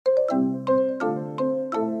Hello,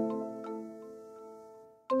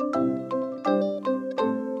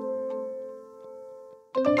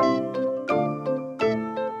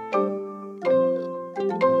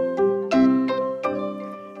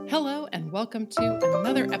 and welcome to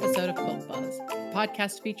another episode of Quilt Buzz, a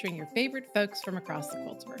podcast featuring your favorite folks from across the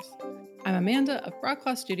Quiltverse. I'm Amanda of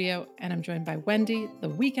Broadcloth Studio, and I'm joined by Wendy, the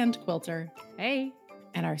weekend quilter. Hey.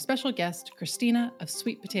 And our special guest, Christina of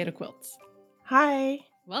Sweet Potato Quilts. Hi.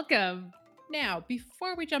 Welcome. Now,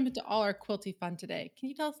 before we jump into all our quilty fun today, can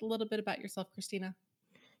you tell us a little bit about yourself, Christina?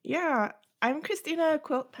 Yeah, I'm Christina, a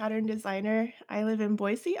quilt pattern designer. I live in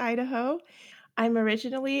Boise, Idaho. I'm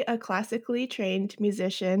originally a classically trained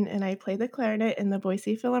musician, and I play the clarinet in the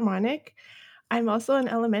Boise Philharmonic. I'm also an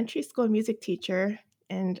elementary school music teacher,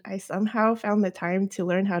 and I somehow found the time to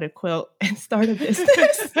learn how to quilt and start a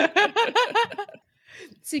business.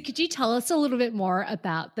 So could you tell us a little bit more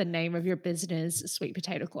about the name of your business, Sweet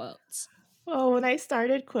Potato Quilts? Well, when I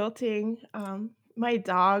started quilting, my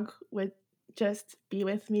dog would just be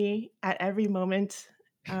with me at every moment.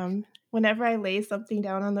 Whenever I lay something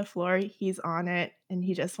down on the floor, he's on it and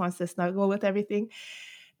he just wants to snuggle with everything.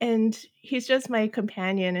 And he's just my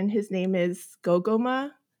companion, and his name is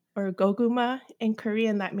Goguma or Goguma. In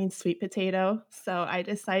Korean, that means sweet potato. So I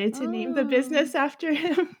decided to name the business after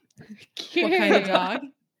him. What kind of dog?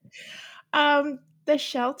 The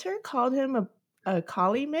shelter called him a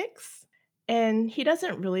collie mix. And he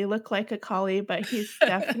doesn't really look like a collie, but he's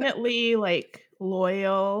definitely like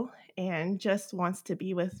loyal and just wants to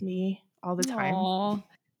be with me all the time. Aww.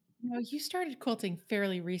 You started quilting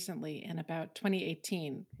fairly recently in about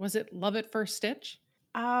 2018. Was it love at first stitch?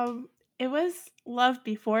 It was love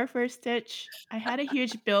before first stitch. I had a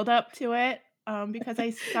huge build up to it because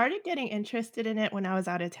I started getting interested in it when I was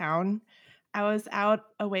out of town. I was out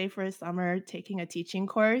away for a summer taking a teaching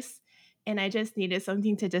course, and I just needed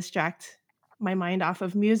something to distract my mind off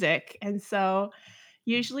of music. And so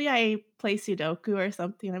usually I play Sudoku or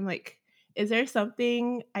something. I'm like, is there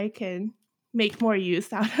something I can make more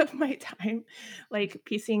use out of my time? Like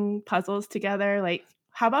piecing puzzles together. Like,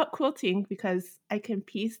 how about quilting? Because I can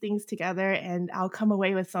piece things together and I'll come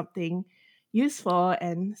away with something useful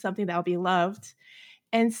and something that'll be loved.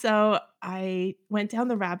 And so I went down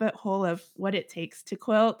the rabbit hole of what it takes to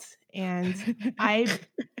quilt, and I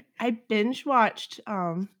binge watched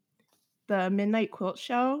the Midnight Quilt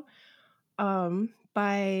Show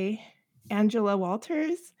by Angela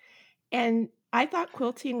Walters, and I thought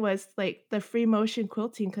quilting was like the free motion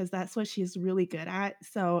quilting because that's what she's really good at.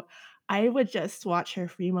 So I would just watch her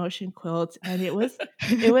free motion quilt, and it was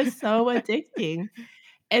so addicting.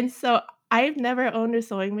 And so I've never owned a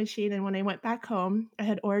sewing machine, and when I went back home, I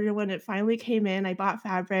had ordered one. It finally came in. I bought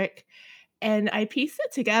fabric and I pieced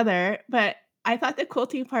it together, but I thought the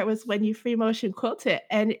quilting part was when you free motion quilt it,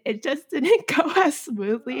 and it just didn't go as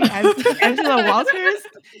smoothly as Angela Walters.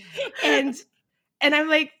 And I'm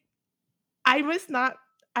like, I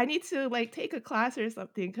need to like take a class or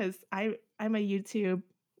something because I'm a YouTube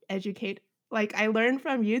educate. Like I learned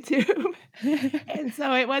from YouTube, and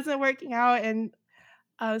so it wasn't working out, and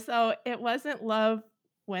so it wasn't love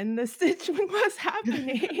when the stitching was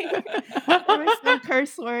happening. There were some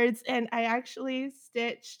curse words, and I actually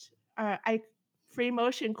stitched. I free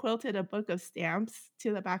motion quilted a book of stamps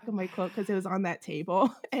to the back of my quilt because it was on that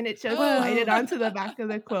table, and it just slided onto the back of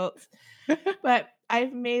the quilt. But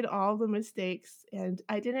I've made all the mistakes, and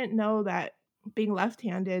I didn't know that being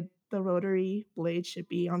left-handed, the rotary blade should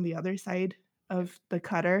be on the other side of the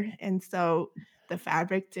cutter, and so the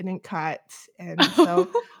fabric didn't cut, and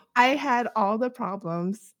so I had all the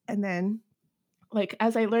problems. And then, like,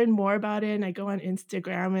 as I learn more about it and I go on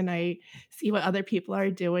Instagram and I see what other people are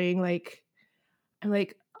doing, like, I'm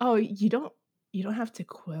like, "Oh, you don't have to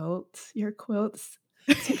quilt your quilts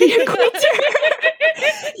to be a quilter.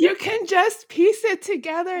 You can just piece it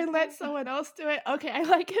together and let someone else do it." Okay, I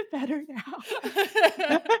like it better now.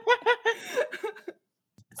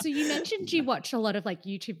 So you mentioned you watch a lot of like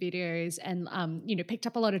YouTube videos and picked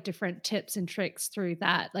up a lot of different tips and tricks through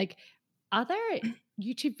that. Like, are there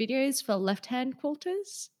YouTube videos for left-hand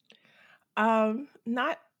quilters?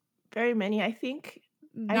 Not very many. I think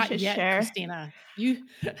I Not should yet, share. Christina.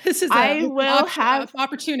 This is I a will have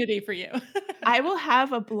opportunity for you. I will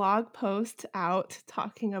have a blog post out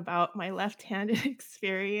talking about my left-handed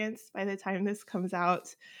experience by the time this comes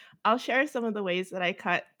out. I'll share some of the ways that I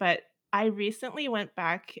cut, but I recently went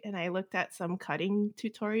back and I looked at some cutting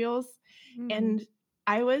tutorials, and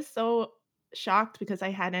I was so shocked because I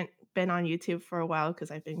hadn't been on YouTube for a while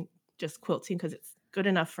because I've been just quilting because it's good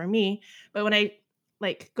enough for me. But when I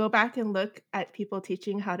like go back and look at people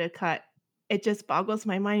teaching how to cut, it just boggles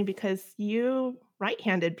my mind because you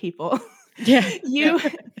right-handed people. Yeah. You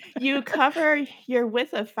you cover your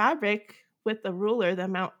width of fabric with the ruler, the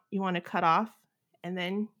amount you wanna cut off, and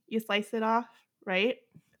then you slice it off, right?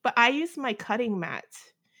 But I use my cutting mat,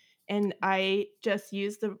 and I just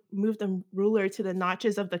move the ruler to the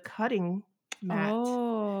notches of the cutting mat.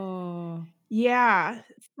 Oh. Yeah.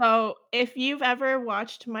 So, if you've ever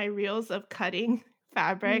watched my reels of cutting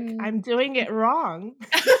fabric, Mm. I'm doing it wrong.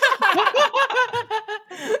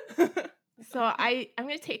 So, I'm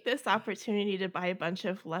gonna take this opportunity to buy a bunch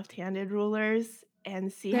of left-handed rulers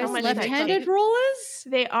and see how There's much that left-handed change rulers?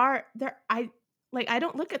 they're I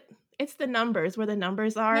don't look at it's the numbers, where the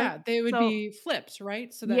numbers are. Yeah, they would So be flipped,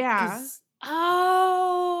 right? So that yeah. because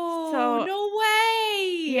Oh, So no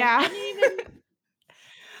way! yeah. I didn't even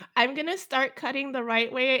I'm gonna start cutting the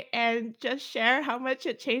right way and just share how much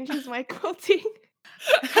it changes my quilting.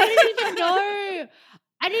 I didn't even know.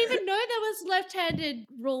 I didn't even know there was left-handed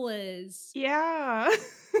rulers. Yeah.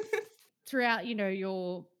 Throughout,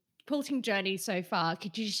 your quilting journey so far,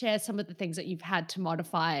 could you share some of the things that you've had to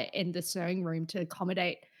modify in the sewing room to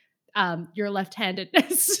accommodate, your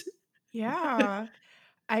left-handedness? Yeah.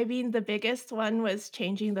 I mean, the biggest one was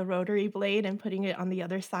changing the rotary blade and putting it on the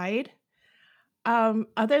other side.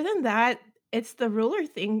 Other than that, it's the ruler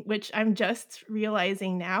thing, which I'm just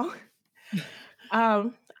realizing now.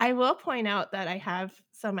 I will point out that I have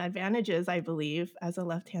some advantages, I believe, as a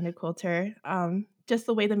left-handed quilter. Just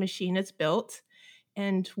the way the machine is built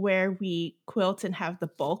and where we quilt and have the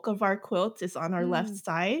bulk of our quilt is on our left Mm.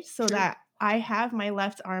 side, so True. that I have my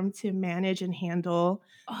left arm to manage and handle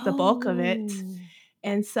the bulk of it. Oh.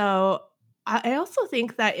 And so I also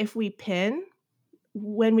think that if we pin,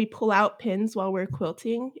 when we pull out pins while we're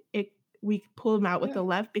quilting, we pull them out with Yeah. the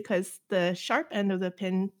left because the sharp end of the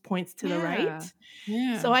pin points to the Yeah. right.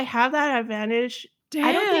 So Yeah. I have that advantage.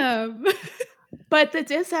 I don't think Damn. but the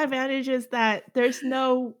disadvantage is that there's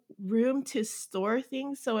no room to store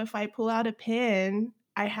things, so if I pull out a pin,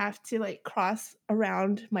 I have to, like, cross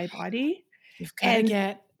around my body You've gotta and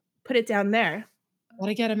get put it down there.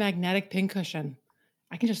 gotta get a magnetic pincushion.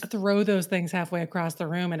 I can just throw those things halfway across the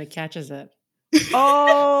room and it catches it.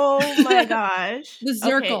 Oh my gosh. The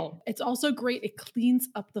Okay, Zirkle. It's also great, it cleans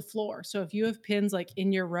up the floor. So if you have pins, like,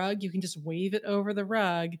 in your rug, you can just wave it over the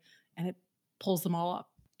rug and it pulls them all up.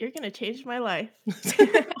 you're gonna change my life.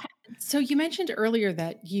 So you mentioned earlier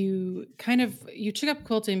that you took up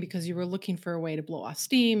quilting because you were looking for a way to blow off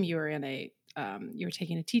steam. You were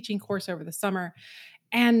taking a teaching course over the summer,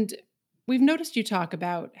 and we've noticed you talk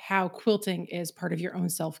about how quilting is part of your own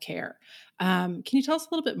self care. Can you tell us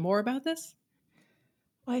a little bit more about this?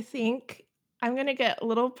 Well, I think I'm gonna get a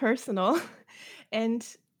little personal, and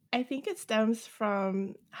I think it stems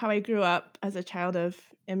from how I grew up as a child of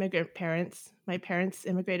immigrant parents. My parents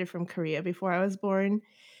immigrated from Korea before I was born,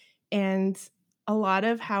 and a lot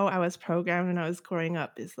of how I was programmed when I was growing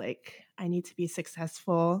up is like, I need to be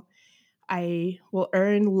successful. I will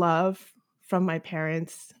earn love from my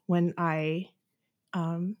parents when I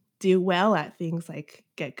do well at things like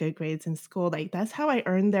get good grades in school. Like, that's how I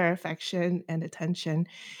earn their affection and attention.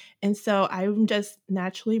 And so I'm just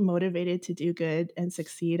naturally motivated to do good and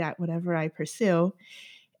succeed at whatever I pursue.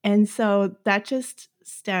 And so that just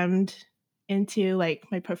stemmed into like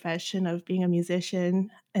my profession of being a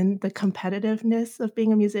musician and the competitiveness of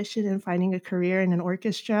being a musician and finding a career in an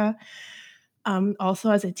orchestra.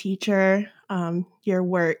 Also, as a teacher, your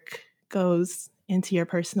work goes into your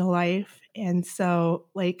personal life. And so,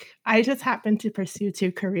 like, I just happened to pursue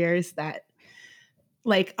two careers that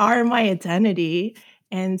like are my identity,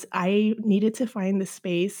 and I needed to find the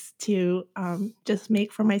space to just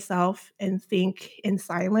make for myself and think in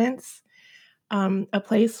silence, a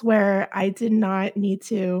place where I did not need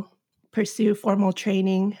to pursue formal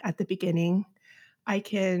training at the beginning. I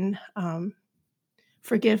can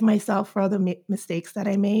forgive myself for all the mistakes that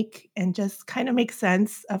I make and just kind of make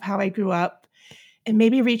sense of how I grew up and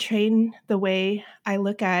maybe retrain the way I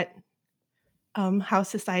look at how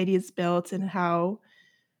society is built and how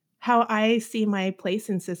I see my place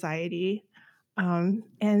in society.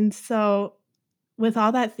 And so with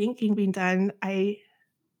all that thinking being done,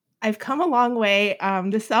 I've come a long way.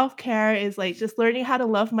 The self-care is like just learning how to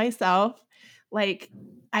love myself. Like,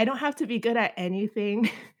 I don't have to be good at anything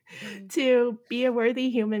Mm. to be a worthy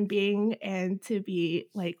human being and to be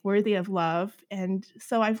like worthy of love. And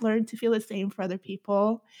so I've learned to feel the same for other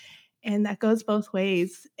people. And that goes both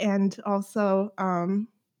ways. And also,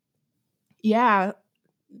 yeah,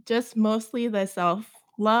 just mostly the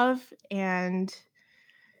self-love, and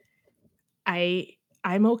I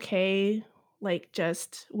I'm okay, like,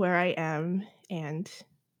 just where I am, and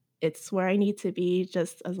it's where I need to be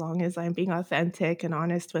just as long as I'm being authentic and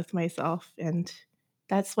honest with myself, and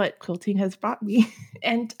that's what quilting has brought me.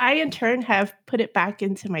 And I, in turn, have put it back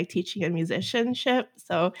into my teaching and musicianship.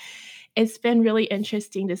 So it's been really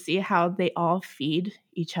interesting to see how they all feed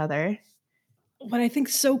each other. What I think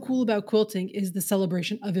so cool about quilting is the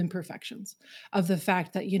celebration of imperfections, of the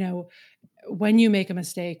fact that, when you make a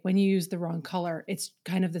mistake, when you use the wrong color, it's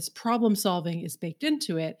kind of this problem solving is baked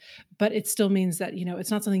into it, but it still means that,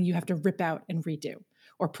 it's not something you have to rip out and redo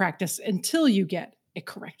or practice until you get it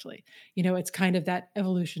correctly. It's kind of that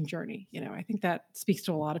evolution journey. I think that speaks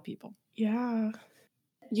to a lot of people. Yeah.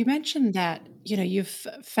 You mentioned that, you've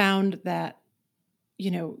found that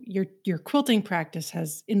your quilting practice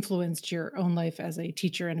has influenced your own life as a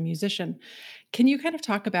teacher and a musician. Can you kind of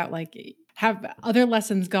talk about like have other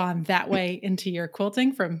lessons gone that way into your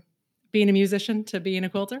quilting from being a musician to being a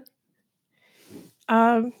quilter?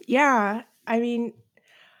 Yeah. I mean,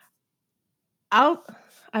 I'll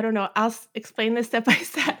I don't know, explain this step by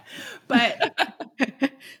step, but,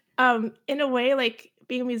 in a way, like,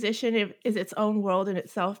 being a musician is its own world in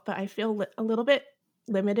itself, but I feel a little bit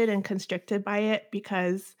limited and constricted by it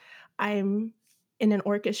because I'm in an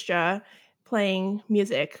orchestra playing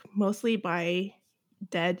music mostly by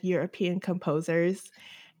dead European composers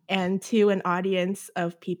and to an audience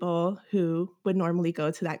of people who would normally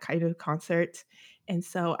go to that kind of concert. And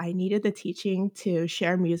so I needed the teaching to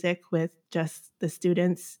share music with just the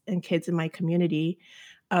students and kids in my community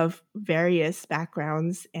of various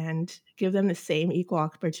backgrounds and give them the same equal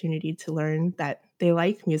opportunity to learn that they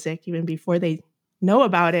like music even before they know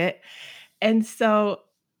about it. And so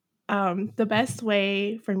the best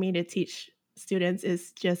way for me to teach students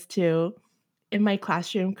is just to in my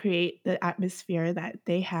classroom create the atmosphere that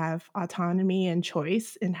they have autonomy and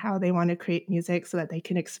choice in how they want to create music so that they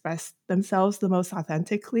can express themselves the most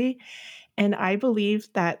authentically. And I believe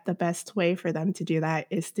that the best way for them to do that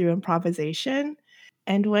is through improvisation.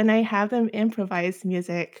 And when I have them improvise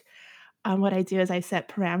music, what I do is I set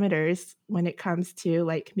parameters when it comes to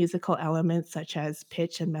like musical elements such as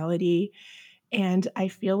pitch and melody. And I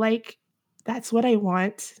feel like that's what I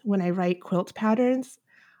want when I write quilt patterns.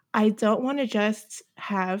 I don't wanna just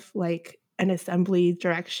have, like, an assembly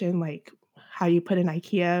direction, like how you put an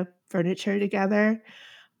IKEA furniture together.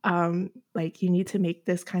 Like, you need to make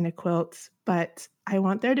this kinda quilt, but I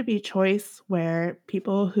want there to be choice where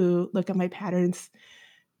people who look at my patterns,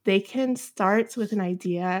 they can start with an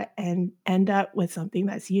idea and end up with something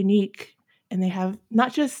that's unique, and they have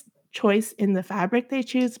not just choice in the fabric they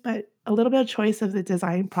choose, but a little bit of choice of the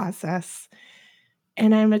design process,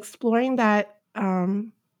 and I'm exploring that,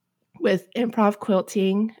 with improv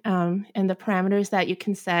quilting, and the parameters that you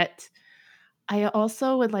can set. I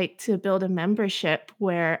also would like to build a membership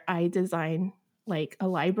where I design like a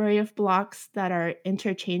library of blocks that are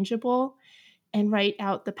interchangeable and write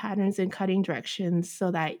out the patterns and cutting directions so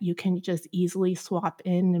that you can just easily swap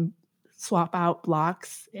in and swap out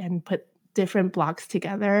blocks and put different blocks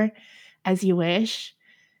together as you wish.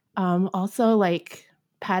 Also, like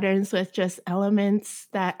patterns with just elements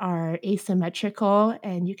that are asymmetrical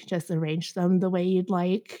and you can just arrange them the way you'd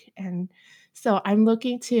like. And so I'm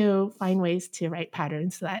looking to find ways to write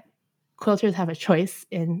patterns so that quilters have a choice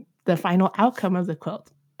in the final outcome of the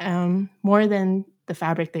quilt, more than the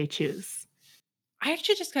fabric they choose. I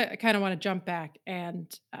actually just kind of want to jump back and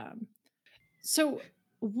so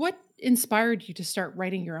what inspired you to start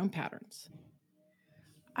writing your own patterns?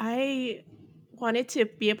 I wanted to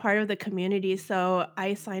be a part of the community, so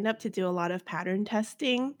I signed up to do a lot of pattern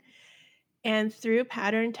testing. And through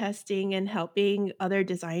pattern testing and helping other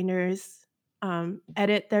designers,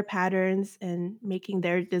 edit their patterns and making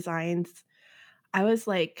their designs, I was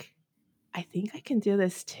like, "I think I can do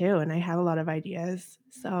this too," and I have a lot of ideas.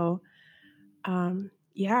 So,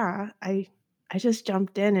 yeah, I just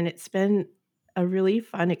jumped in, and it's been a really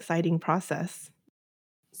fun, exciting process.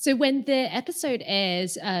 So when the episode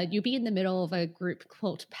airs, you'll be in the middle of a group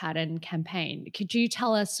quilt pattern campaign. Could you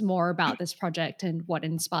tell us more about this project and what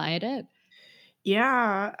inspired it?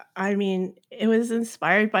 Yeah, I mean, it was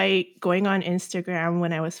inspired by going on Instagram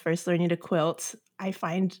when I was first learning to quilt. I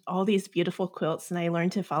find all these beautiful quilts and I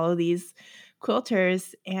learned to follow these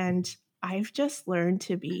quilters and I've just learned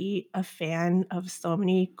to be a fan of so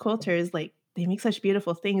many quilters. Like they make such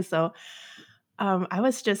beautiful things. So I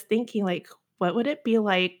was just thinking like, what would it be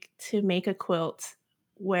like to make a quilt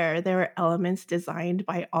where there were elements designed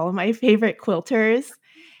by all of my favorite quilters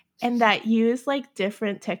and that use, like,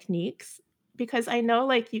 different techniques because I know,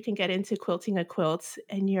 like, you can get into quilting a quilt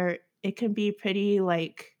and it can be pretty,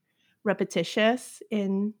 like, repetitious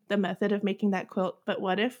in the method of making that quilt, but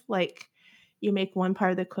what if, like, you make one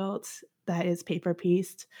part of the quilt that is paper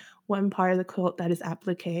pieced, one part of the quilt that is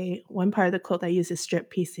applique, one part of the quilt that uses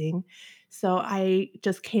strip piecing. So I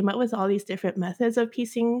just came up with all these different methods of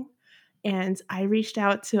piecing, and I reached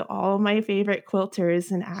out to all my favorite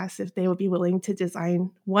quilters and asked if they would be willing to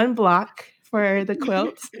design one block for the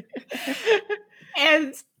quilt.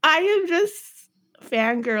 And I am just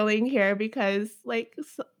fangirling here because, like,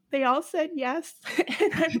 they all said yes,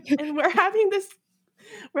 and we're having this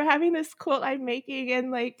quilt I'm making,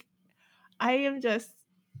 and, like, I am just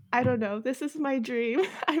I don't know, this is my dream.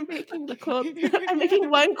 I'm making the quilt I'm making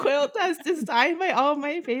one quilt that's designed by all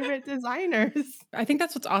my favorite designers. I think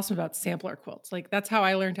that's what's awesome about sampler quilts. Like that's how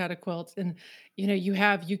I learned how to quilt. And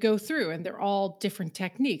you go through and they're all different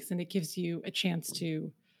techniques and it gives you a chance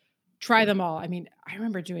to try them all. I mean, I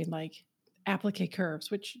remember doing like applique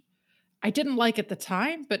curves, which I didn't like at the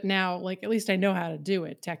time, but now like at least I know how to do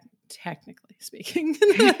it technically speaking.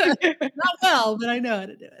 Not well, but I know how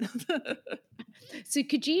to do it. So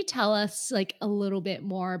could you tell us like a little bit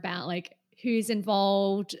more about like who's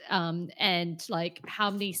involved and like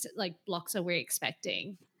how many like blocks are we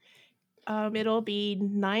expecting? It'll be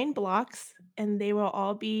 9 blocks, and they will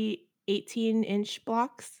all be 18-inch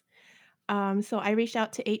blocks. So I reached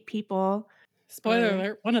out to 8 people Spoiler for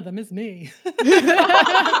alert, one of them is me.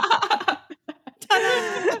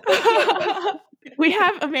 We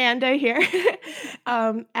have Amanda here,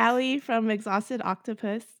 Allie from Exhausted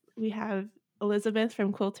Octopus. We have Elizabeth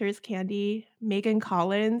from Quilters Candy, Megan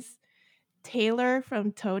Collins, Taylor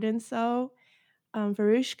from Toad and Sew,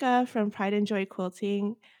 Varushka from Pride and Joy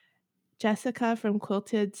Quilting, Jessica from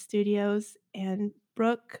Quilted Studios, and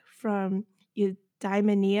Brooke from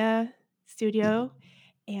Eudaimonia Studio,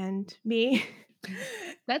 and me.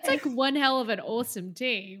 That's like one hell of an awesome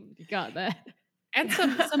team you got there. And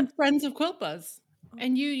some friends of Quilt Buzz.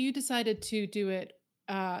 And you decided to do it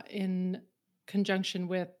in conjunction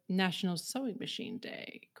with National Sewing Machine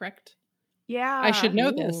Day, correct? Yeah. I should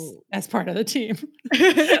know this Ooh. as part of the team.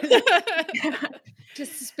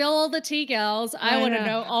 Just spill all the tea, girls. I want to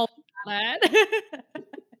know all about it.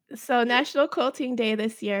 So National Quilting Day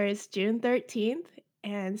this year is June 13th,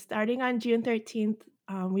 and starting on June 13th,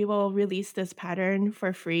 we will release this pattern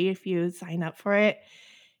for free if you sign up for it.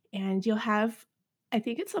 And you'll have, I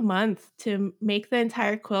think it's a month to make the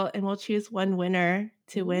entire quilt, and we'll choose one winner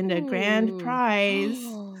to win a grand Ooh. prize.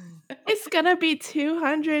 It's gonna be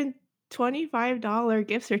 $225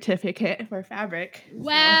 gift certificate for fabric.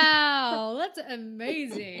 Wow, that's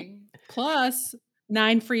amazing. Plus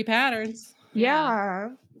 9 free patterns. Yeah.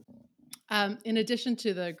 In addition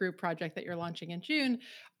to the group project that you're launching in June,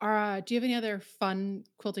 do you have any other fun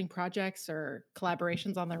quilting projects or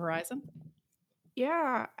collaborations on the horizon?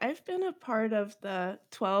 Yeah, I've been a part of the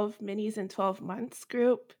 12 minis in 12 months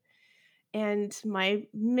group, and my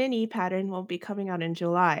mini pattern will be coming out in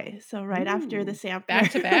July. So right after the Ooh, sampler.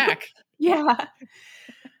 Back to back. Yeah.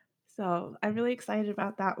 So I'm really excited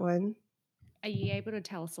about that one. are you able to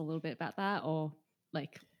tell us a little bit about that or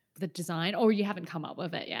like the design or you haven't come up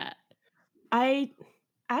with it yet? I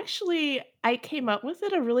I came up with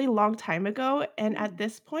it a really long time ago, and at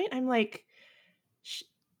this point I'm like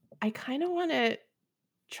I kind of want to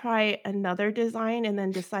try another design and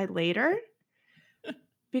then decide later,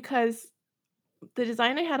 because the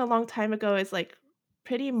design I had a long time ago is like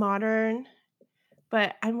pretty modern,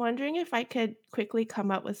 but I'm wondering if I could quickly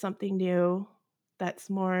come up with something new that's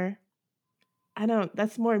more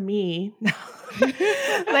that's more me.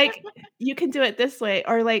 Like, you can do it this way,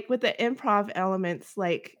 or like with the improv elements,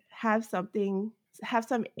 like have some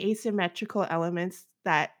asymmetrical elements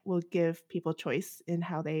that will give people choice in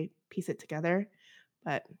how they piece it together.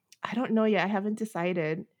 But I don't know yet. I haven't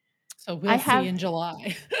decided. So I we'll see have in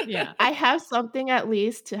July. Yeah. I have something at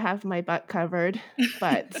least to have my butt covered,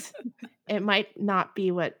 but it might not be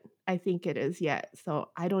what I think it is yet. So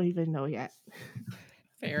I don't even know yet.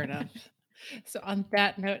 Fair enough. So on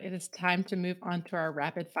that note, it is time to move on to our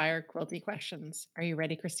rapid fire quilty questions. Are you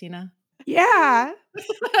ready, Christina? Yeah.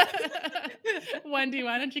 Wendy,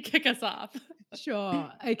 why don't you kick us off?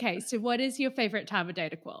 Sure. Okay, so what is your favorite time of day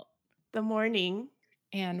to quilt? The morning.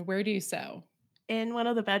 And where do you sew? In one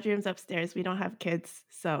of the bedrooms upstairs, we don't have kids,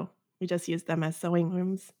 so we just use them as sewing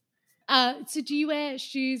rooms. So do you wear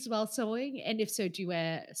shoes while sewing? And if so, do you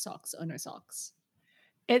wear socks or no socks?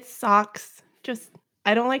 It's socks. Just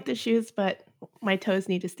I don't like the shoes, but my toes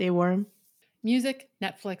need to stay warm. Music,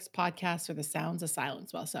 Netflix, podcasts, or the sounds of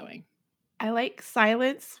silence while sewing? I like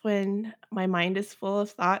silence when my mind is full of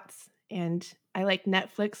thoughts, and I like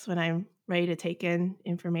Netflix when I'm ready to take in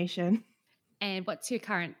information. And what's your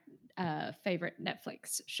current favorite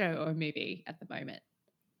Netflix show or movie at the moment?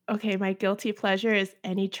 Okay, my guilty pleasure is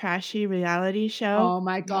any trashy reality show. Oh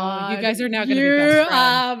my Oh, you god, guys are now gonna be you best friends.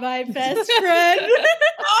 are my best friend.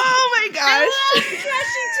 Oh my I love gosh.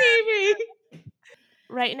 trashy TV.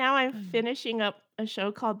 Right now, I'm finishing up a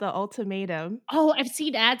show called The Ultimatum. Oh, I've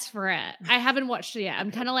seen ads for it. I haven't watched it yet.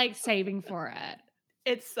 I'm kind of like saving for it.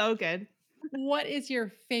 It's so good. What is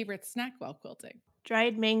your favorite snack while quilting?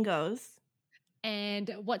 Dried mangoes.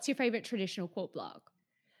 And what's your favorite traditional quilt blog?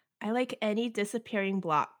 I like any disappearing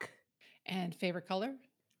block. And favorite color?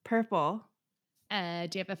 Purple. Do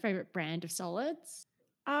you have a favorite brand of solids?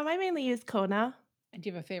 I mainly use Kona. And do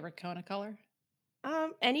you have a favorite Kona color?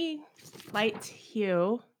 Any light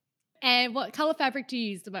hue. And what color fabric do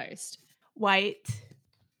you use the most? White.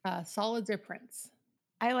 Solids or prints?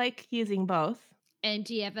 I like using both. And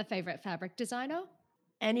do you have a favorite fabric designer?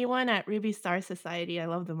 Anyone at Ruby Star Society. I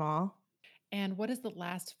love them all. And what is the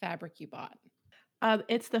last fabric you bought?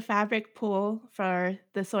 It's the fabric pool for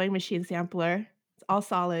the sewing machine sampler. It's all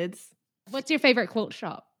solids. What's your favorite quilt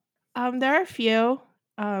shop? There are a few.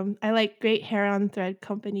 I like Great Hair on Thread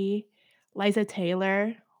Company, Liza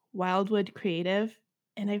Taylor, Wildwood Creative,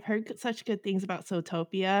 and I've heard such good things about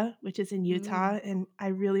Sewtopia, which is in Utah, and I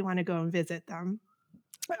really want to go and visit them.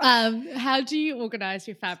 How do you organize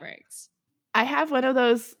your fabrics? I have one of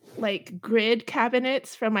those like grid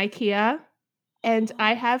cabinets from IKEA, and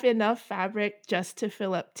I have enough fabric just to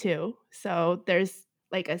fill up two. So there's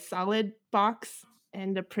like a solid box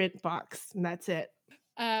and a print box, and that's it.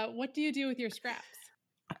 What do you do with your scraps?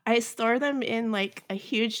 I store them in like a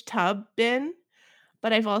huge tub bin,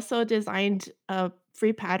 but I've also designed a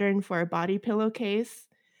free pattern for a body pillowcase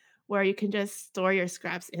where you can just store your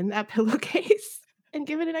scraps in that pillowcase and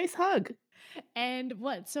give it a nice hug. And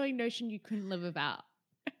what sewing notion you couldn't live without?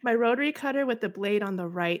 My rotary cutter with the blade on the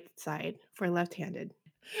right side for left-handed.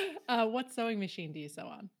 What sewing machine do you sew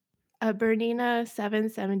on? A Bernina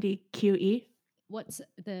 770 QE. What's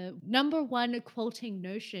the number one quilting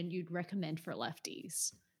notion you'd recommend for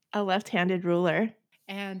lefties? A left-handed ruler.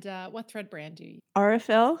 And what thread brand do you use?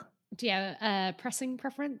 Aurifil. Do you have a pressing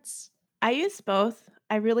preference? I use both.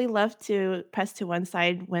 I really love to press to one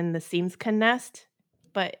side when the seams can nest,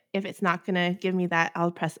 but if it's not going to give me that,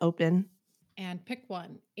 I'll press open. And pick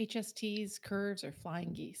one, HSTs, curves, or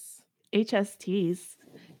flying geese? HSTs.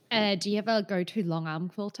 Do you have a go-to long arm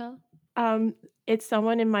quilter? It's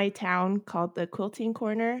someone in my town called the Quilting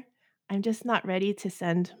Corner. I'm just not ready to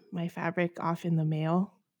send my fabric off in the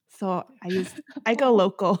mail. So I go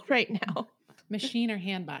local right now. Machine or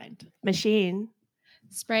hand bind? Machine.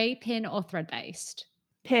 Spray, pin, or thread based?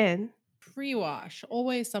 Pin. Pre-wash,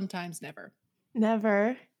 always, sometimes, never.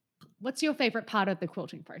 Never. What's your favorite part of the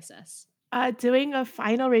quilting process? Doing a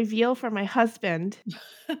final reveal for my husband.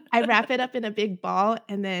 I wrap it up in a big ball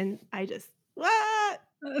and then I just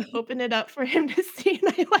open it up for him to see,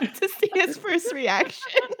 and I like to see his first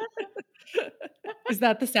reaction. Is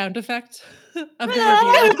that the sound effect of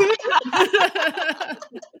the reveal?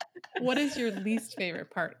 What is your least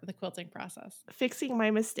favorite part of the quilting process? Fixing my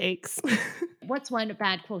mistakes. What's one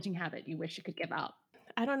bad quilting habit you wish you could give up?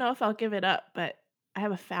 I don't know if I'll give it up, but I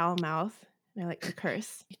have a foul mouth and I like to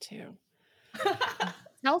curse. Me too.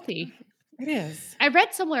 Healthy. It is. I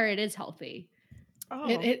read somewhere it is healthy. Oh.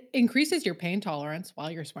 It increases your pain tolerance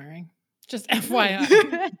while you're swearing. Just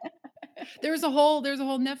FYI. There's a whole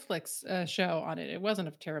Netflix show on it. It wasn't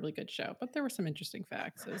a terribly good show, but there were some interesting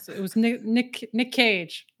facts. It was Nick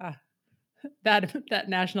Cage, that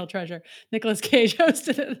national treasure. Nicolas Cage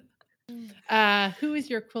hosted it. Who is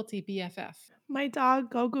your quilty BFF? My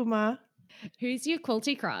dog, Goguma. Who's your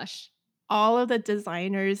quilty crush? All of the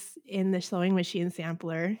designers in the sewing machine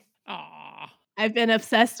sampler. Aw. I've been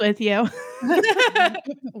obsessed with you.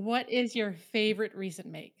 What is your favorite recent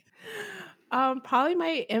make? Probably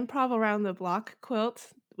my improv around the block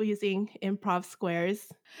quilt using improv squares.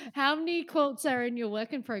 How many quilts are in your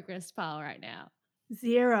work in progress pile right now?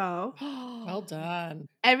 0. Well done.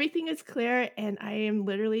 Everything is clear, and I am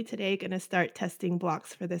literally today going to start testing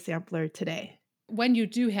blocks for the sampler today. When you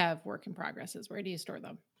do have work in progresses, where do you store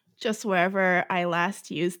them? Just wherever I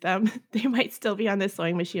last used them. They might still be on the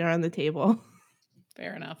sewing machine or on the table.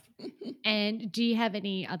 Fair enough. And do you have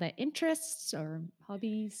any other interests or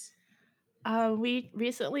hobbies? We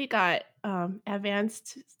recently got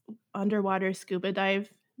advanced underwater scuba dive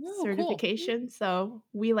Oh, certification. So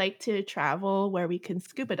we like to travel where we can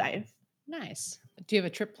scuba dive. Nice. Do you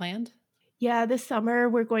have a trip planned? Yeah, this summer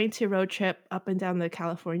we're going to road trip up and down the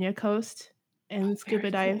California coast and scuba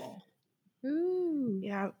Very dive. cool. Ooh.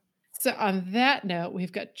 Yeah. So on that note,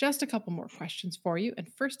 we've got just a couple more questions for you.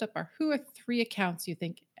 And first up who are 3 accounts you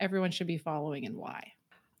think everyone should be following and why?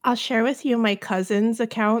 I'll share with you my cousin's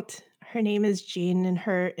account. Her name is Jean, and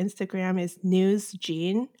her Instagram is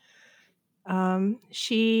newsjean.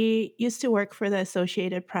 She used to work for the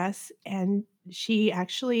Associated Press, and she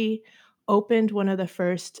actually opened one of the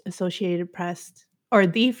first Associated Press, or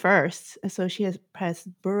the first Associated Press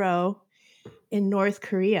bureau in North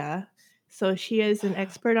Korea. So she is an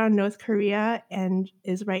expert on North Korea and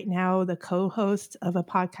is right now the co-host of a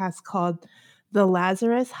podcast called The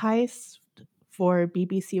Lazarus Heist for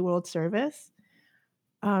BBC World Service.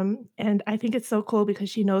 And I think it's so cool because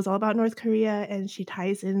she knows all about North Korea and she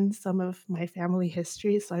ties in some of my family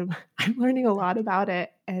history. So I'm learning a lot about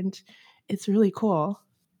it, and it's really cool.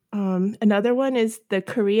 Another one is the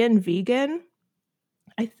Korean Vegan.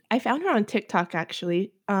 I found her on TikTok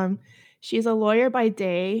actually. She's a lawyer by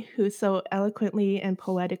day who so eloquently and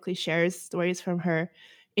poetically shares stories from her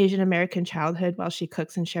Asian American childhood while she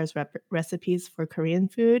cooks and shares recipes for Korean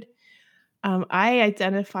food. I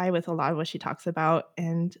identify with a lot of what she talks about,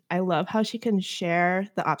 and I love how she can share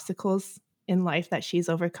the obstacles in life that she's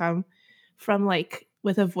overcome from like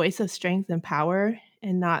with a voice of strength and power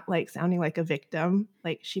and not like sounding like a victim.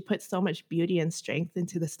 Like she puts so much beauty and strength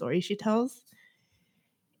into the story she tells.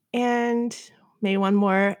 And maybe one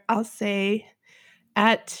more, I'll say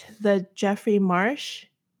at the Jeffrey Marsh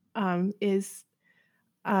is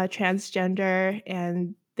transgender,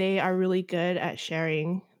 and they are really good at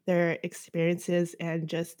sharing their experiences and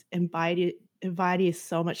just embody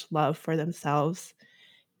so much love for themselves.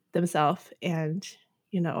 And,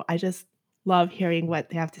 I just love hearing what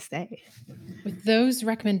they have to say. With those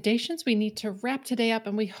recommendations, we need to wrap today up,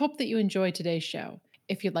 and we hope that you enjoyed today's show.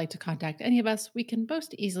 If you'd like to contact any of us, we can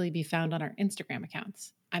most easily be found on our Instagram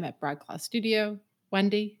accounts. I'm at Broadclaw Studio.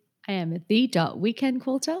 Wendy. I am at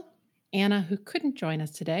the.weekendquilter. Anna, who couldn't join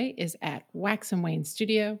us today, is at Wax and Wayne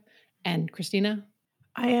Studio. And Christina.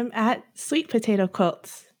 I am at Sweet Potato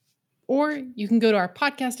Quilts. Or you can go to our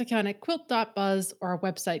podcast account at quilt.buzz or our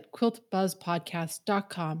website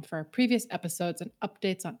quiltbuzzpodcast.com for our previous episodes and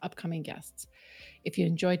updates on upcoming guests. If you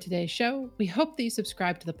enjoyed today's show, we hope that you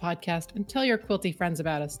subscribe to the podcast and tell your quilty friends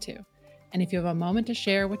about us too. And if you have a moment to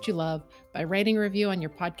share what you love by writing a review on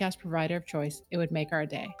your podcast provider of choice, it would make our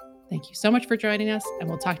day. Thank you so much for joining us, and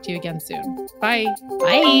we'll talk to you again soon. Bye.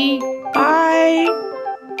 Bye. Bye.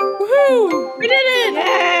 Woohoo! We did it!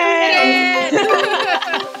 Yay!